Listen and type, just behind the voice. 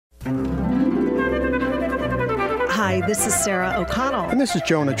Hi, this is Sarah O'Connell. And this is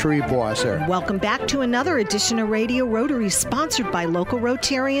Jonah Triebwasser. Welcome back to another edition of Radio Rotary, sponsored by local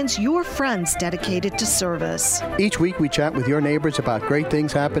Rotarians, your friends dedicated to service. Each week we chat with your neighbors about great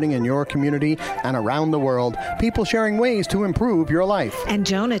things happening in your community and around the world, people sharing ways to improve your life. And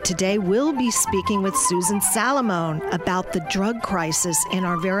Jonah, today we'll be speaking with Susan Salamone about the drug crisis in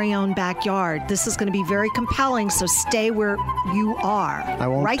our very own backyard. This is going to be very compelling, so stay where you are. I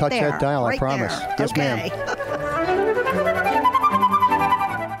won't right touch there, that dial, right I promise. There. Yes, okay. ma'am.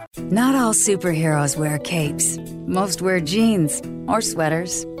 Not all superheroes wear capes. Most wear jeans, or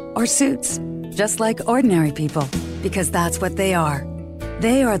sweaters, or suits. Just like ordinary people, because that's what they are.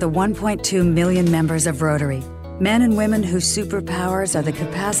 They are the 1.2 million members of Rotary. Men and women whose superpowers are the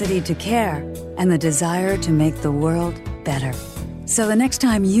capacity to care and the desire to make the world better. So the next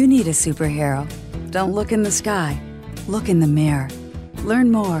time you need a superhero, don't look in the sky. Look in the mirror.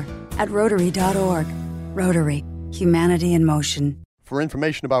 Learn more at Rotary.org. Rotary. Humanity in motion. For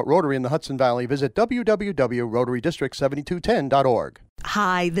information about Rotary in the Hudson Valley, visit www.rotarydistrict7210.org.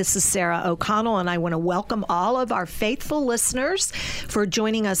 Hi, this is Sarah O'Connell, and I want to welcome all of our faithful listeners for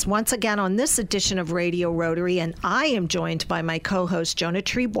joining us once again on this edition of Radio Rotary, and I am joined by my co-host, Jonah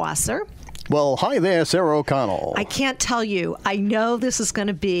Triebwasser. Well, hi there, Sarah O'Connell. I can't tell you. I know this is going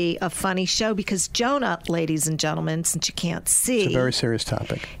to be a funny show because Jonah, ladies and gentlemen, since you can't see. It's a very serious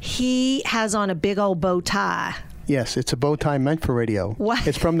topic. He has on a big old bow tie. Yes, it's a bow tie meant for radio. What?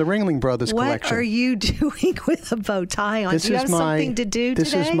 It's from the Ringling Brothers collection. What are you doing with a bow tie on? Do you have something to do today?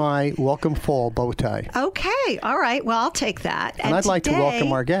 This is my welcome fall bow tie. Okay. All right. Well, I'll take that. And I'd like to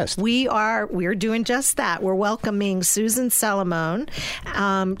welcome our guest. We're doing just that. We're welcoming Susan Salamone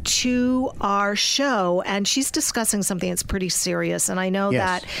to our show, and she's discussing something that's pretty serious. And I know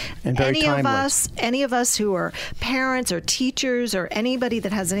that any of us who are parents or teachers or anybody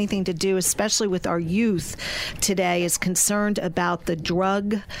that has anything to do, especially with our youth today, is concerned about the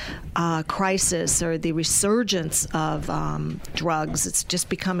drug crisis or the resurgence of drugs. It's just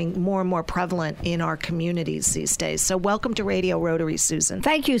becoming more and more prevalent in our communities these days. So welcome to Radio Rotary, Susan.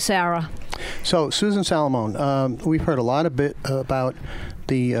 Thank you, Sarah. So, Susan Salamone, we've heard a lot about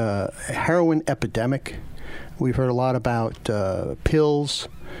the heroin epidemic. We've heard a lot about pills.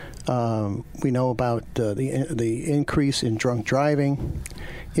 We know about the increase in drunk driving.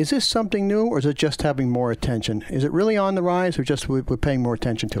 Is this something new, or is it just having more attention? Is it really on the rise, or just we're paying more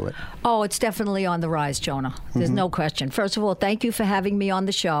attention to it? Oh, it's definitely on the rise, Jonah. There's no question. First of all, thank you for having me on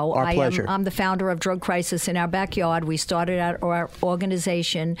the show. Our pleasure. I'm the founder of Drug Crisis in Our Backyard. We started our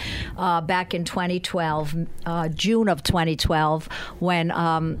organization back in 2012, June of 2012, when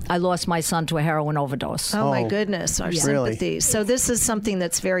I lost my son to a heroin overdose. Oh, my goodness. Our sympathies. Really? So this is something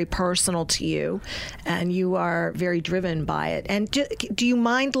that's very personal to you, and you are very driven by it. And do you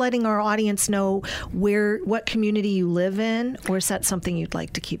mind letting our audience know what community you live in, or is that something you'd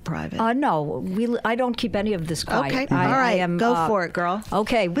like to keep private? No, I don't keep any of this quiet. Okay, all right, go for it, girl.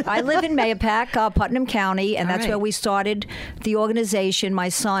 Okay, I live in Mahopac, Putnam County, and that's where we started the organization. My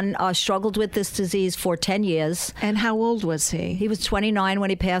son struggled with this disease for 10 years. And how old was he? He was 29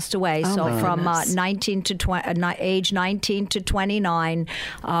 when he passed away. Oh, so from age 19 to 29,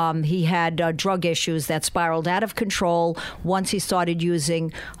 he had drug issues that spiraled out of control once he started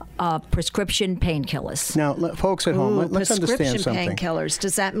using prescription painkillers. Now, folks at home, let's understand something. Prescription painkillers.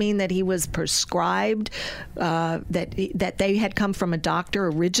 Does that mean that he was prescribed, that they had come from a doctor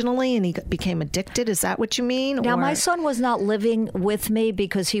originally and he became addicted? Is that what you mean? Now, my son was not living with me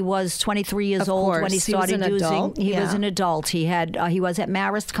because he was 23 years old when he started using. He was an adult. He was at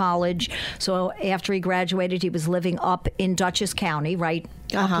Marist College. So after he graduated, he was living up in Dutchess County, right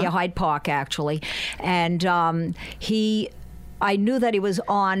up here, Hyde Park, actually. And I knew that he was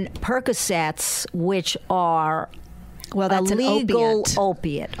on Percocets, which are that's illegal an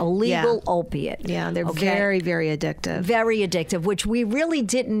opiate. Illegal opiate. Yeah, they're very, very addictive. Very addictive, which we really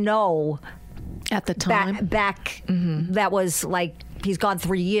didn't know at the time. Back that was like, he's gone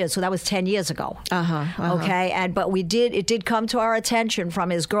 3 years, so that was 10 years ago. Okay, but it did come to our attention from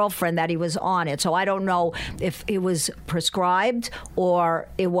his girlfriend that he was on it. So I don't know if it was prescribed or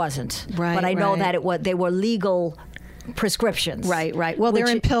it wasn't. Right, but I know that they were legal prescriptions. Right. Well, they're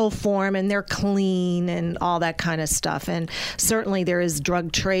in pill form and they're clean and all that kind of stuff. And certainly there is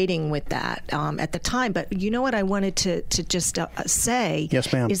drug trading with that at the time. But you know what I wanted to just say?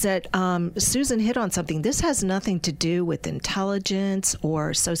 Yes, ma'am. Is that Susan hit on something. This has nothing to do with intelligence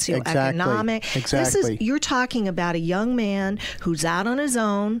or socioeconomic. Exactly. You're talking about a young man who's out on his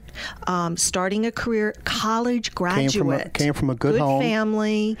own, starting a career, college graduate. Came from a good home.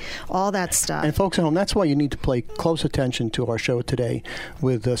 family, all that stuff. And folks at home, that's why you need to pay close attention to our show today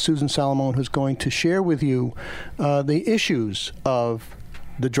with Susan Salamone, who's going to share with you the issues of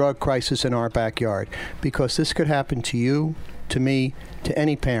the drug crisis in our backyard, because this could happen to you, to me, to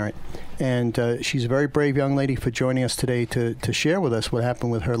any parent. And she's a very brave young lady for joining us today to share with us what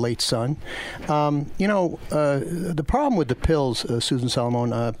happened with her late son. The problem with the pills, Susan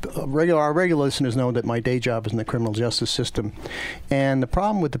Salamone, our regular listeners know that my day job is in the criminal justice system. And the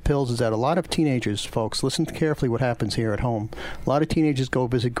problem with the pills is that a lot of teenagers, folks, listen carefully what happens here at home. A lot of teenagers go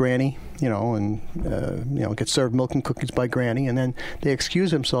visit Granny, and get served milk and cookies by Granny, and then they excuse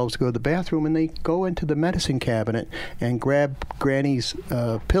themselves to go to the bathroom, and they go into the medicine cabinet and grab Granny's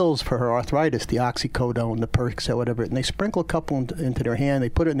pills for her arthritis, the oxycodone, the Percocet, whatever, and they sprinkle a couple into their hand, they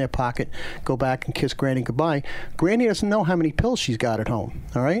put it in their pocket, go back and kiss Granny goodbye. Granny doesn't know how many pills she's got at home,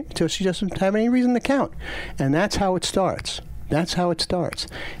 all right? So she doesn't have any reason to count. And that's how it starts. That's how it starts.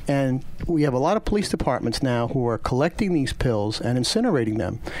 And we have a lot of police departments now who are collecting these pills and incinerating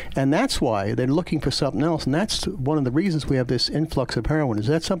them. And that's why they're looking for something else. And that's one of the reasons we have this influx of heroin. Is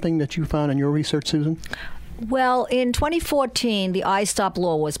that something that you found in your research, Susan? Well, in 2014, the I-Stop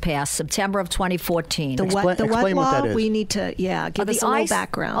law was passed, September of 2014. The what law? What that is. We need to, give us a little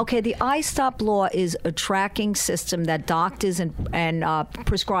background. Okay, the I-Stop law is a tracking system that doctors and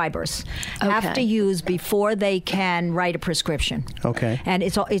prescribers have to use before they can write a prescription. Okay. And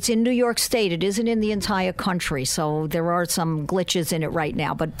it's in New York State. It isn't in the entire country, so there are some glitches in it right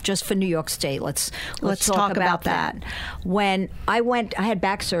now. But just for New York State, let's talk about that. When I had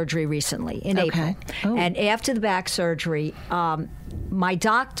back surgery recently in April. Oh. And after the back surgery, my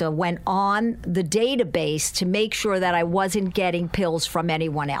doctor went on the database to make sure that I wasn't getting pills from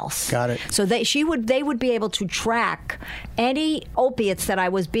anyone else. Got it. So they would be able to track any opiates that I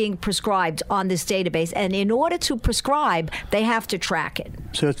was being prescribed on this database. And in order to prescribe, they have to track it.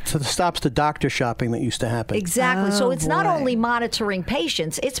 So it stops the doctor shopping that used to happen. Exactly. So it's not only monitoring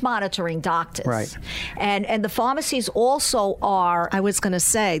patients, it's monitoring doctors. Right. And the pharmacies also are... I was going to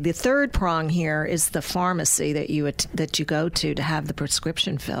say, the third prong here is the pharmacy that you go to have the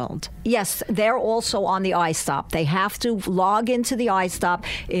prescription filled. Yes, they're also on the I-Stop. They have to log into the I-Stop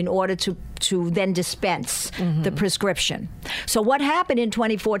in order to then dispense the prescription. So what happened in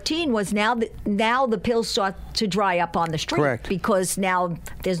 2014 was now the pills start to dry up on the street. Correct. Because now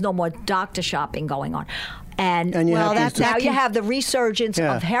there's no more doctor shopping going on. And you have the resurgence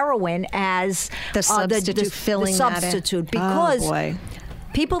of heroin as the substitute filling the substitute because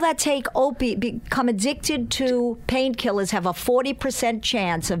people that take opiate become addicted to painkillers have a 40%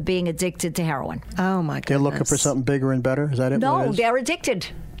 chance of being addicted to heroin. Oh my goodness! They're looking for something bigger and better. Is that it? No, they're addicted.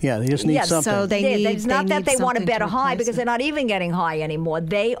 Yeah, they just need something. So it's not that they want a better high because they're not even getting high anymore.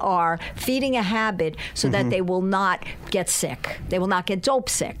 They are feeding a habit so that they will not get sick. They will not get dope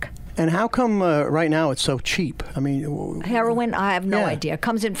sick. And how come right now it's so cheap? I mean, heroin, I have no idea. It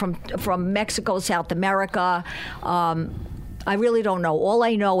comes in from Mexico, South America. I really don't know. All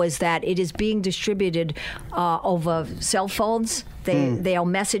I know is that it is being distributed over cell phones. They'll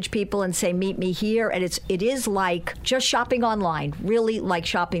message people and say, meet me here. And it is like just shopping online, really like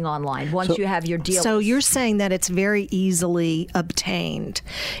shopping online once you have your deal. So you're saying that it's very easily obtained.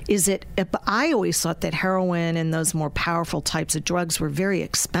 Is it? I always thought that heroin and those more powerful types of drugs were very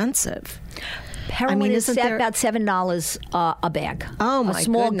expensive. Heroin is about $7 a bag. Oh, my goodness. A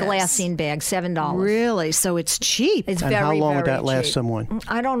small goodness. glassine bag, $7. Really? So it's cheap. It's and very, how long very would that last cheap. someone?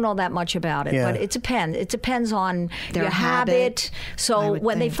 I don't know that much about it, but it depends. It depends on their your habit. So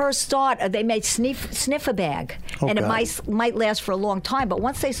when they first start, they may sniff a bag, and it might last for a long time. But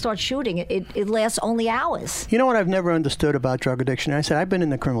once they start shooting, it lasts only hours. You know what I've never understood about drug addiction? I said I've been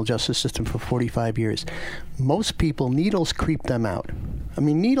in the criminal justice system for 45 years. Most people, needles creep them out. I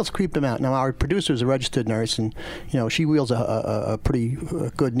mean, needles creep them out. Now, our producer is a registered nurse, and she wields a pretty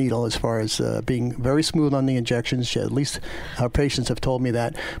good needle as far as being very smooth on the injections. At least our patients have told me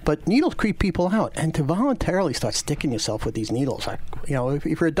that. But needles creep people out, and to voluntarily start sticking yourself with these needles,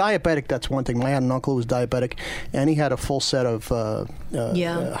 if you're a diabetic, that's one thing. I had an uncle who was diabetic, and he had a full set of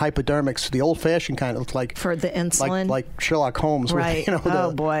hypodermics, the old-fashioned kind. It looked like for the insulin, like Sherlock Holmes, right? With,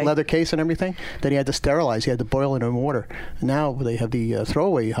 the leather case and everything that he had to sterilize. He had to boil it in water. Now they have the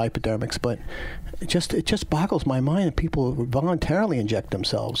throwaway hypodermics, but it just boggles my mind that people voluntarily inject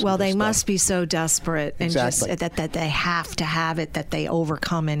themselves. Well, they must be so desperate and exactly. just that they have to have it, that they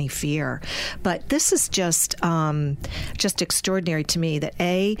overcome any fear. But this is just extraordinary to me that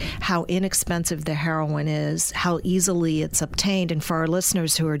how inexpensive the heroin is, how easily it's obtained. And for our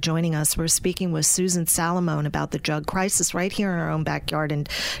listeners who are joining us, we're speaking with Susan Salamone about the drug crisis right here in our own backyard in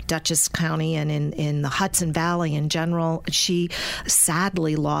Dutchess County and in the Hudson Valley in general. She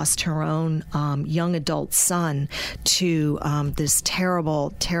sadly lost her own young adult son to this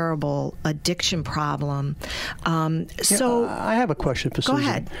terrible, terrible addiction problem. So I have a question for Susan. Go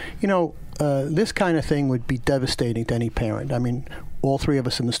ahead. This kind of thing would be devastating to any parent. I mean, all three of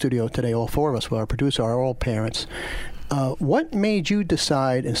us in the studio today, all four of us, our producer, are all parents. What made you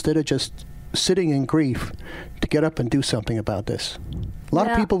decide, instead of just sitting in grief, to get up and do something about this? A lot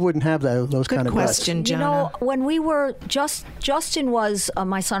of people wouldn't have those kind of question, Jonah. When we were Justin was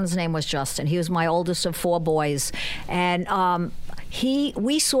my son's name was Justin. He was my oldest of four boys, and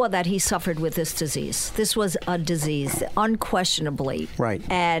we saw that he suffered with this disease. This was a disease, unquestionably. Right.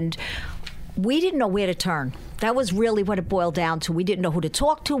 And we didn't know where to turn. That was really what it boiled down to. We didn't know who to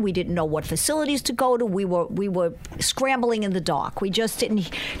talk to. We didn't know what facilities to go to. We were scrambling in the dark. We just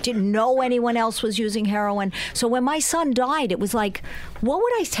didn't know anyone else was using heroin. So when my son died, it was like, what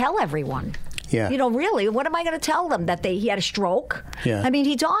would I tell everyone? Yeah. Really, what am I going to tell them? That he had a stroke? Yeah. I mean,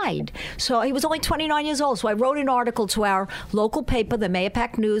 he died. So he was only 29 years old. So I wrote an article to our local paper, the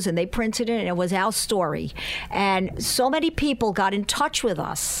Mahopac News, and they printed it, and it was our story. And so many people got in touch with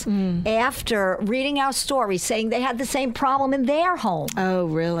us after reading our story, saying they had the same problem in their home. Oh,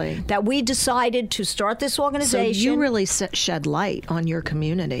 really? That we decided to start this organization. So you really shed light on your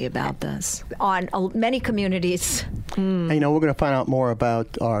community about this. On many communities. And, we're going to find out more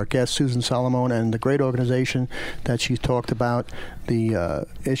about our guest, Susan Salamone, and the great organization that she talked about, the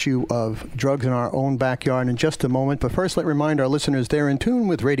issue of drugs in our own backyard, in just a moment. But first, let me remind our listeners they're in tune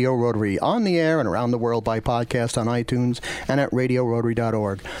with Radio Rotary, on the air and around the world by podcast on iTunes and at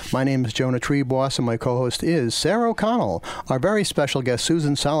radiorotary.org. My name is Jonah Treeboss, and my co-host is Sarah O'Connell. Our very special guest,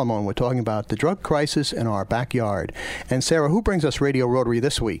 Susan Salamone. We're talking about the drug crisis in our backyard. And Sarah, who brings us Radio Rotary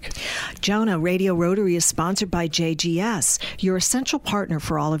this week? Jonah, Radio Rotary is sponsored by JGS, your essential partner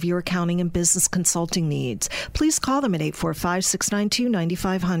for all of your accounting and business consulting needs. Please call them at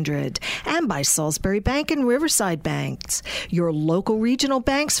 845-692-9500. And by Salisbury Bank and Riverside Banks, your local regional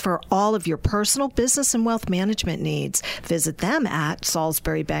banks for all of your personal, business, and wealth management needs. Visit them at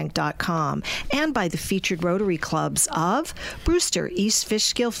salisburybank.com. And by the featured Rotary clubs of Brewster, East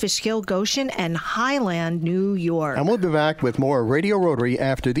Fishkill, Goshen, and Highland, New York. And we'll be back with more Radio Rotary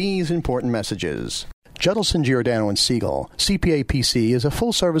after these important messages. Judelson, Giordano & Siegel, CPA PC, is a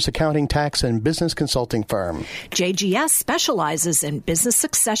full-service accounting, tax, and business consulting firm. JGS specializes in business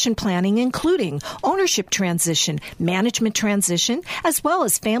succession planning, including ownership transition, management transition, as well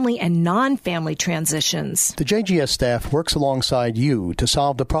as family and non-family transitions. The JGS staff works alongside you to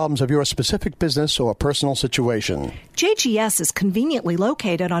solve the problems of your specific business or personal situation. JGS is conveniently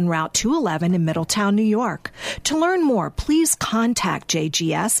located on Route 211 in Middletown, New York. To learn more, please contact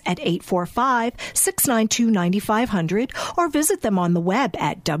JGS at 845-692-9500 or visit them on the web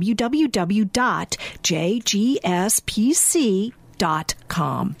at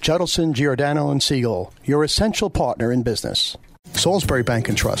www.jgspc.com. Judelson, Giordano & Siegel, your essential partner in business. Salisbury Bank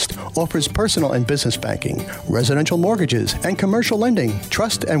and Trust offers personal and business banking, residential mortgages, and commercial lending,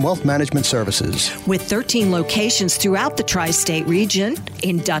 trust and wealth management services. With 13 locations throughout the tri-state region,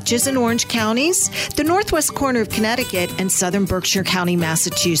 in Dutchess and Orange counties, the northwest corner of Connecticut, and southern Berkshire County,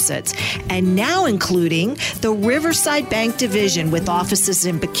 Massachusetts, and now including the Riverside Bank Division with offices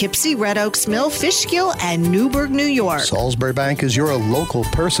in Poughkeepsie, Red Oaks Mill, Fishkill, and Newburgh, New York. Salisbury Bank is your local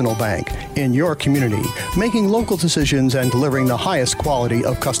personal bank in your community, making local decisions and delivering the highest quality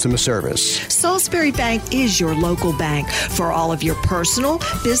of customer service. Salisbury Bank is your local bank for all of your personal,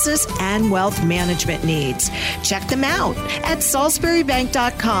 business, and wealth management needs. Check them out at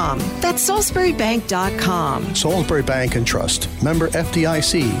salisburybank.com. That's salisburybank.com. Salisbury Bank and Trust, member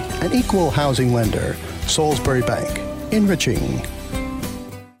FDIC, an equal housing lender. Salisbury Bank, enriching.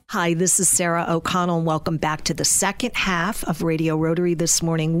 Hi, this is Sarah O'Connell, and welcome back to the second half of Radio Rotary this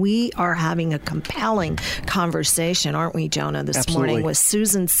morning. We are having a compelling conversation, aren't we, Jonah, this Absolutely. morning with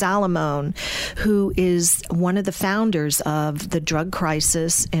Susan Salamone, who is one of the founders of the Drug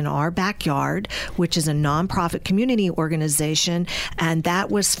Crisis in Our Backyard, which is a nonprofit community organization, and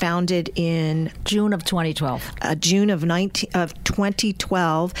that was founded in June of 2012. June of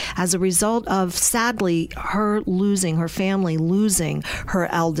 2012 as a result of, sadly, her family losing her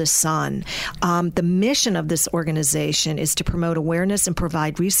eldest son. The mission of this organization is to promote awareness and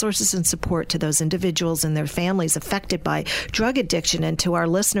provide resources and support to those individuals and their families affected by drug addiction. And to our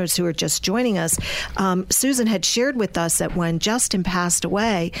listeners who are just joining us, Susan had shared with us that when Justin passed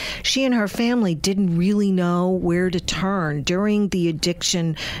away, she and her family didn't really know where to turn during the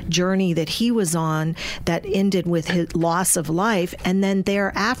addiction journey that he was on that ended with his loss of life and then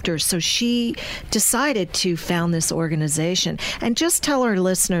thereafter. So she decided to found this organization. And just tell our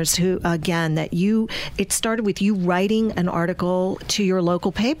listeners listeners who, again, it started with you writing an article to your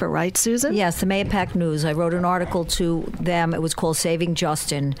local paper, right, Susan? Yes, the Mahopac News. I wrote an article to them. It was called Saving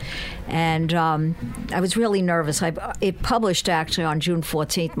Justin. And I was really nervous. It published actually on June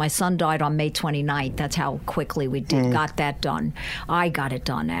 14th. My son died on May 29th. That's how quickly we got that done. I got it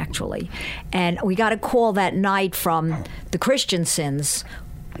done, actually. And we got a call that night from the Christiansens.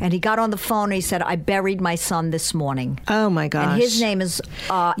 And he got on the phone and he said, I buried my son this morning. Oh, my gosh. And his name is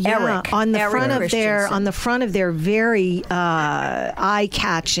Eric. On the Eric front of their very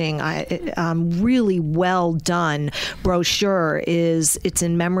eye-catching, really well done brochure it's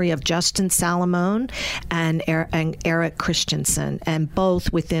in memory of Justin Salamone and Eric Christensen, and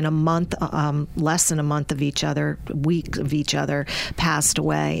both within a month, less than a month of each other, weeks of each other, passed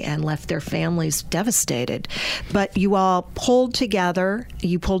away and left their families devastated. But you all pulled together.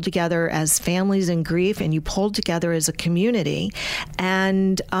 You pulled together as families in grief, and you pulled together as a community,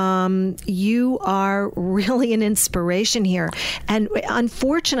 and you are really an inspiration here. And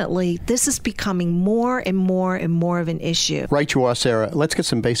unfortunately, this is becoming more and more and more of an issue. Right you are, Sarah. Let's get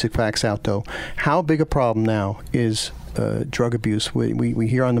some basic facts out, though. How big a problem now is drug abuse? We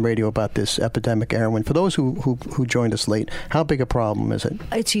hear on the radio about this epidemic heroin. For those who joined us late, how big a problem is it?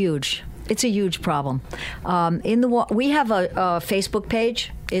 It's huge. It's a huge problem. We have a Facebook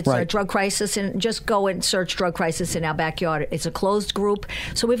page. It's a drug crisis, and just go and search drug crisis in our backyard. It's a closed group,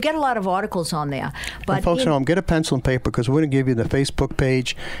 so we've got a lot of articles on there. But and folks at home, get a pencil and paper, because we're going to give you the Facebook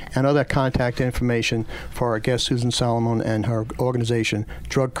page and other contact information for our guest Susan Salamone and her organization,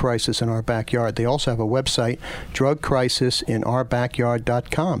 Drug Crisis in Our Backyard. They also have a website,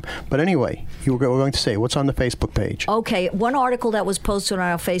 drugcrisisinourbackyard.com. But anyway, you were going to say, what's on the Facebook page? Okay, one article that was posted on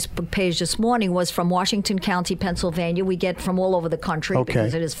our Facebook page this morning was from Washington County, Pennsylvania. We get from all over the country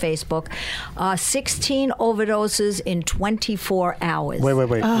because it is Facebook. 16 overdoses in 24 hours. Wait.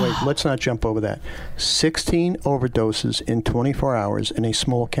 Let's not jump over that. 16 overdoses in 24 hours in a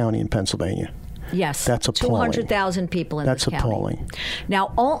small county in Pennsylvania. Yes. That's appalling. 200,000 people in this county. That's appalling. Now,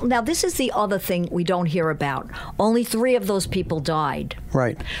 this is the other thing we don't hear about. Only 3 of those people died.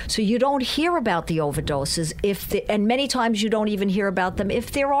 Right. So you don't hear about the overdoses, and many times you don't even hear about them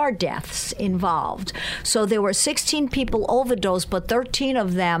if there are deaths involved. So there were 16 people overdosed, but 13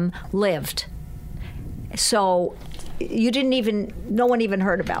 of them lived. So no one even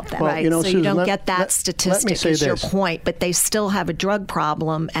heard about that. Well, right, so Susan, you don't get that statistic is your point, but they still have a drug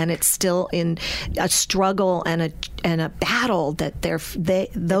problem, and it's still in a struggle and a battle that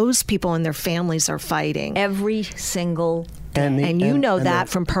those people and their families are fighting. Every single day. And you know that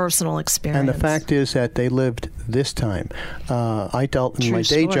from personal experience. And the fact is that they lived this time. I dealt in my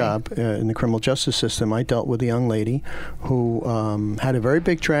day job in the criminal justice system. I dealt with a young lady who had a very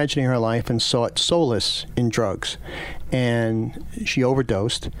big tragedy in her life and sought solace in drugs. And she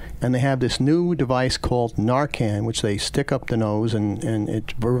overdosed, and they have this new device called Narcan, which they stick up the nose, and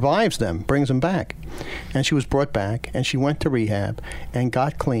it revives them, brings them back. And she was brought back, and she went to rehab and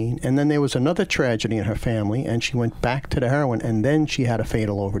got clean. And then there was another tragedy in her family, and she went back to the heroin, and then she had a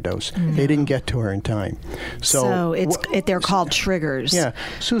fatal overdose. Mm-hmm. They didn't get to her in time. So they're called triggers. Yeah.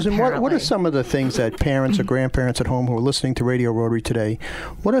 Susan, what are some of the things that parents or grandparents at home who are listening to Radio Rotary today,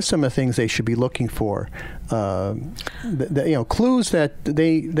 what are some of the things they should be looking for? Clues that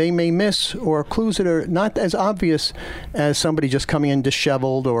they may miss, or clues that are not as obvious as somebody just coming in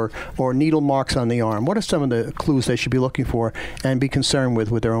disheveled or needle marks on the arm. What are some of the clues they should be looking for and be concerned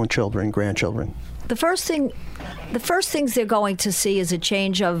with their own children, grandchildren? The first things they're going to see is a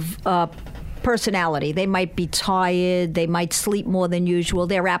change of personality. They might be tired. They might sleep more than usual.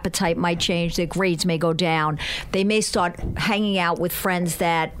 Their appetite might change. Their grades may go down. They may start hanging out with friends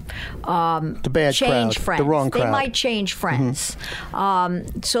that the bad change crowd, friends. The wrong crowd. They might change friends.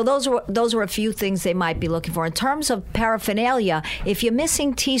 Mm-hmm. So those are a few things they might be looking for. In terms of paraphernalia, if you're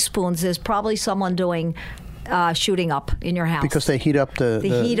missing teaspoons, there's probably someone doing shooting up in your house. Because they heat up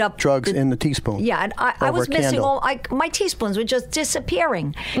the drugs in the teaspoon. Yeah, and I was missing my teaspoons were just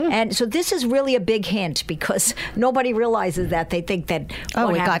disappearing. And so this is really a big hint, because nobody realizes that. They think that it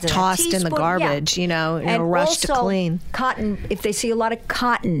got tossed in the garbage, rush to clean. Cotton, if they see a lot of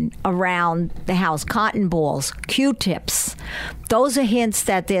cotton around the house, cotton balls, Q-tips, those are hints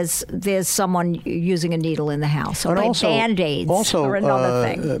that there's someone using a needle in the house. Or Band-Aids or another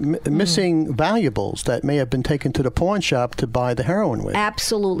thing. Missing valuables that may have been taken to the pawn shop to buy the heroin with.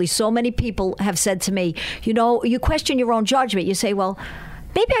 Absolutely. So many people have said to me, you question your own judgment. You say, well,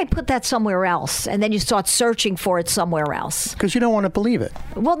 maybe I put that somewhere else, and then you start searching for it somewhere else because you don't want to believe it.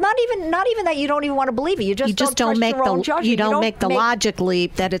 Well, not even that you don't even want to believe it. You just don't make your own judgment. You don't make the logic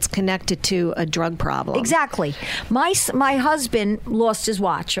leap that it's connected to a drug problem. Exactly. My husband lost his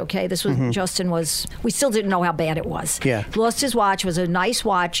watch. Okay, this was Justin was. We still didn't know how bad it was. Yeah. Lost his watch. It was a nice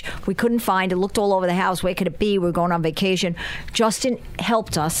watch. We couldn't find it. Looked all over the house. Where could it be? We were going on vacation. Justin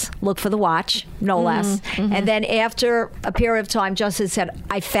helped us look for the watch, no less. And then after a period of time, Justin said,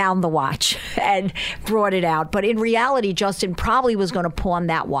 I found the watch and brought it out. But in reality, Justin probably was going to pawn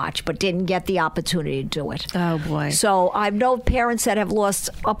that watch, but didn't get the opportunity to do it. Oh, boy. So I know parents that have lost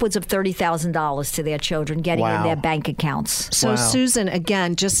upwards of $30,000 to their children getting in their bank accounts. So, Susan,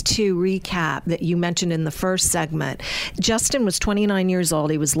 again, just to recap that you mentioned in the first segment, Justin was 29 years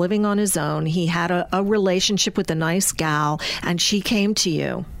old. He was living on his own. He had a relationship with a nice gal, and she came to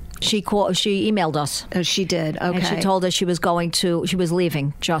you. She emailed us. Oh, she did. Okay. And she told us she was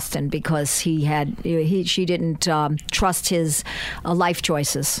leaving Justin because she didn't trust his life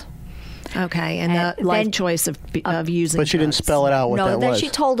choices. Okay, and the life choice of using. But she didn't spell it out what that was. No, then she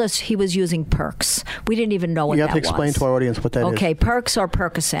told us he was using Perks. We didn't even know what that was. You have to explain to our audience what that is. Okay, Perks or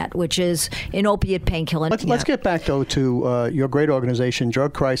Percocet, which is an opiate painkiller. Let's get back, though, to your great organization,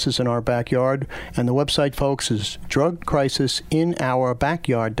 Drug Crisis in Our Backyard. And the website, folks, is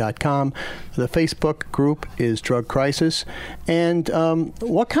drugcrisisinourBackyard.com. The Facebook group is Drug Crisis. And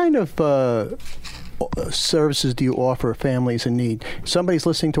what kind of services do you offer families in need? Somebody's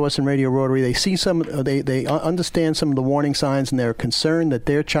listening to us in Radio Rotary. They see they understand some of the warning signs, and they're concerned that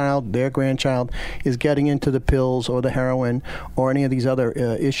their child, their grandchild, is getting into the pills or the heroin or any of these other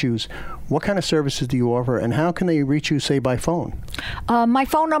issues. What kind of services do you offer, and how can they reach you, say, by phone? My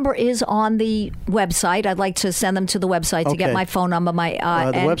phone number is on the website. I'd like to send them to the website to get my phone number. The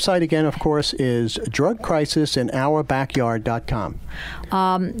website, again, of course, is drugcrisisinourBackyard.com.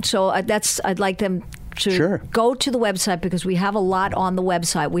 I'd like them to go to the website because we have a lot on the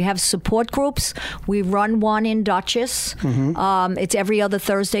website. We have support groups. We run one in Dutchess. It's every other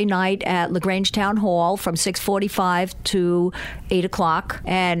Thursday night at LaGrange Town Hall from 6:45 to 8 o'clock.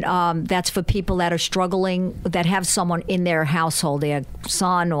 And that's for people that are struggling, that have someone in their household, their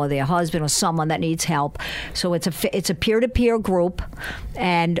son or their husband or someone that needs help. So it's a peer-to-peer group,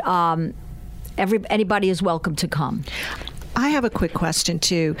 and anybody is welcome to come. I have a quick question,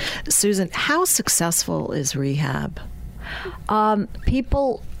 too. Susan, how successful is rehab?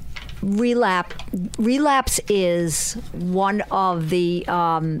 People relapse is one of the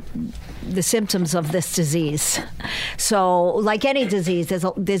symptoms of this disease. So like any disease,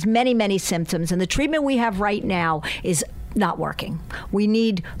 there's many symptoms, and the treatment we have right now is not working. We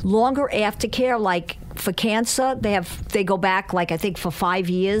need longer aftercare. Like for cancer, they go back, like I think, for 5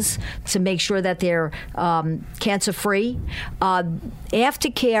 years to make sure that they're cancer free.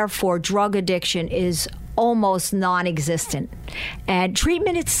 Aftercare for drug addiction is almost non-existent, and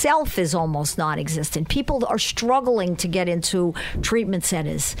treatment itself is almost non-existent. People are struggling to get into treatment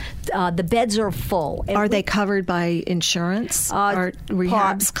centers. The beds are full. Are they covered by insurance? Are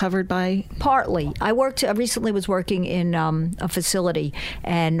rehabs covered by? Partly. I recently was working in a facility,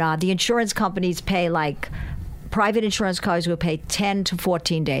 and the insurance companies pay, like private insurance companies will pay 10 to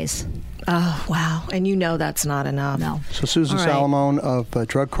 14 days. Oh, wow. And you know that's not enough. No. So Susan Salamone of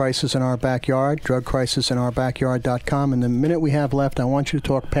Drug Crisis in Our Backyard, drugcrisisinourBackyard.com. And the minute we have left, I want you to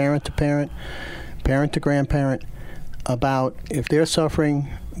talk parent to parent, parent to grandparent, about if they're suffering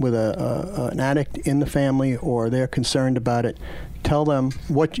with an addict in the family or they're concerned about it. Tell them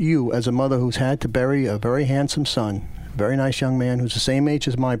what you, as a mother who's had to bury a very handsome son, a very nice young man who's the same age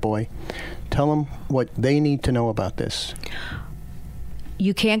as my boy, tell them what they need to know about this.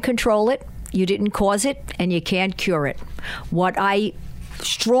 You can't control it, you didn't cause it, and you can't cure it. What I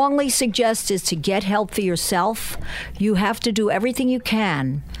strongly suggest is to get help for yourself. You have to do everything you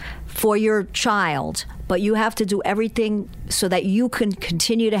can for your child, but you have to do everything so that you can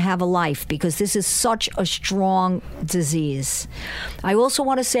continue to have a life, because this is such a strong disease. I also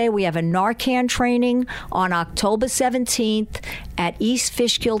want to say we have a Narcan training on October 17th at East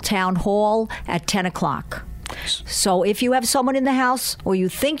Fishkill Town Hall at 10 o'clock. So if you have someone in the house, or you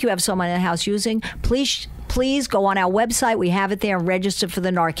think you have someone in the house using, please go on our website. We have it there, and register for the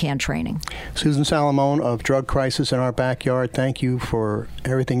Narcan training. Susan Salamone of Drug Crisis in Our Backyard, thank you for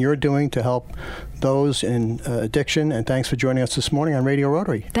everything you're doing to help those in addiction. And thanks for joining us this morning on Radio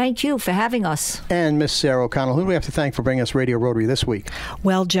Rotary. Thank you for having us. And Miss Sarah O'Connell, who do we have to thank for bringing us Radio Rotary this week?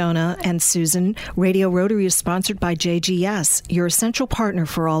 Well, Jonah and Susan, Radio Rotary is sponsored by JGS, your essential partner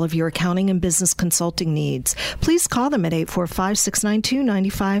for all of your accounting and business consulting needs. Please call them at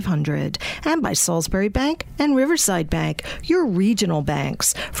 845-692-9500. And by Salisbury Bank and Riverside Bank, your regional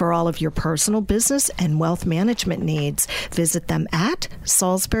banks, for all of your personal, business, and wealth management needs. Visit them at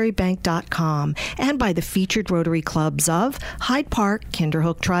salisburybank.com. And by the featured Rotary Clubs of Hyde Park,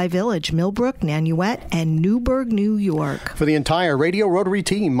 Kinderhook Tri-Village, Millbrook, Nanuet, and Newburgh, New York. For the entire Radio Rotary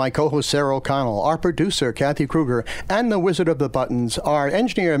team, my co-host Sarah O'Connell, our producer Kathy Kruger, and the Wizard of the Buttons, our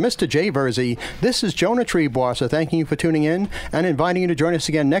engineer Mr. Jay Verzi, this is Jonah Treeboss, thanking you for tuning in and inviting you to join us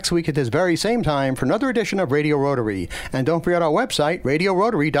again next week at this very same time for another edition of Radio Rotary. And don't forget our website,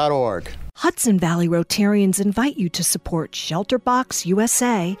 radiorotary.org. Hudson Valley Rotarians invite you to support ShelterBox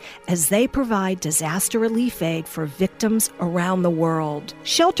USA as they provide disaster relief aid for victims around the world.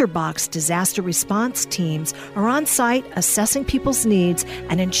 ShelterBox disaster response teams are on site assessing people's needs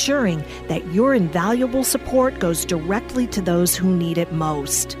and ensuring that your invaluable support goes directly to those who need it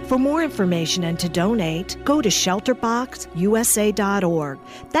most. For more information and to donate, go to shelterboxusa.org.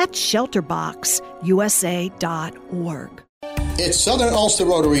 That's shelterboxusa.org. It's Southern Ulster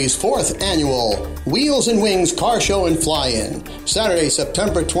Rotary's 4th annual Wheels and Wings Car Show and Fly-In, Saturday,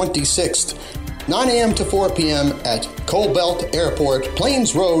 September 26th, 9 a.m. to 4 p.m. at Cobelt Airport,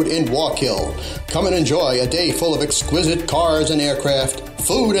 Plains Road in Walk-Hill. Come and enjoy a day full of exquisite cars and aircraft,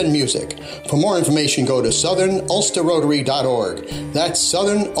 food and music. For more information, go to southernulsterrotary.org. That's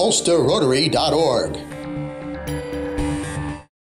southernulsterrotary.org.